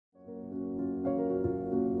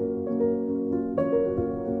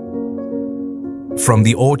From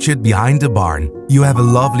the orchard behind the barn, you have a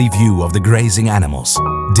lovely view of the grazing animals.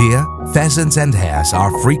 Deer, pheasants and hares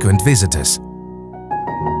are frequent visitors.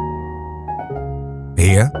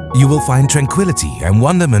 Here, you will find tranquility and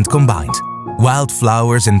wonderment combined.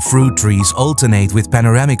 Wildflowers and fruit trees alternate with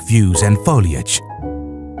panoramic views and foliage.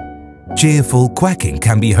 Cheerful quacking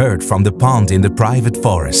can be heard from the pond in the private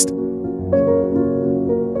forest.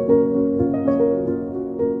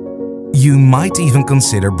 You might even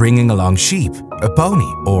consider bringing along sheep, a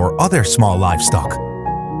pony or other small livestock.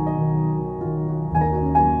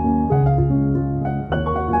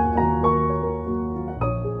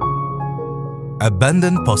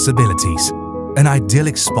 Abundant possibilities. An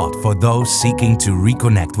idyllic spot for those seeking to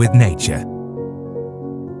reconnect with nature.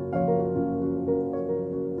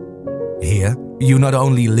 Here, you not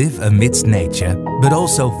only live amidst nature, but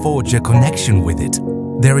also forge a connection with it.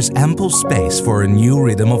 There is ample space for a new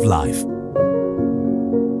rhythm of life.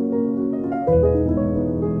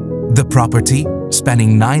 The property,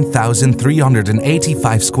 spanning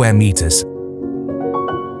 9,385 square meters.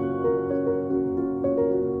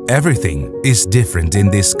 Everything is different in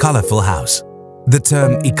this colorful house. The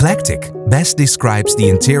term eclectic best describes the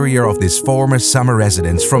interior of this former summer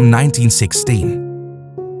residence from 1916.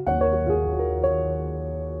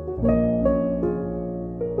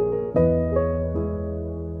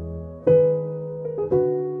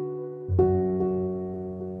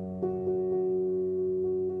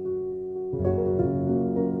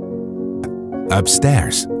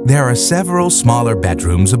 Upstairs, there are several smaller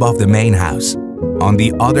bedrooms above the main house. On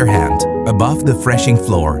the other hand, above the threshing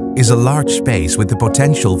floor is a large space with the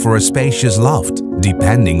potential for a spacious loft,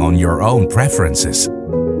 depending on your own preferences.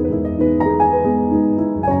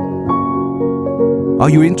 Are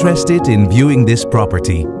you interested in viewing this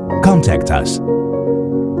property? Contact us.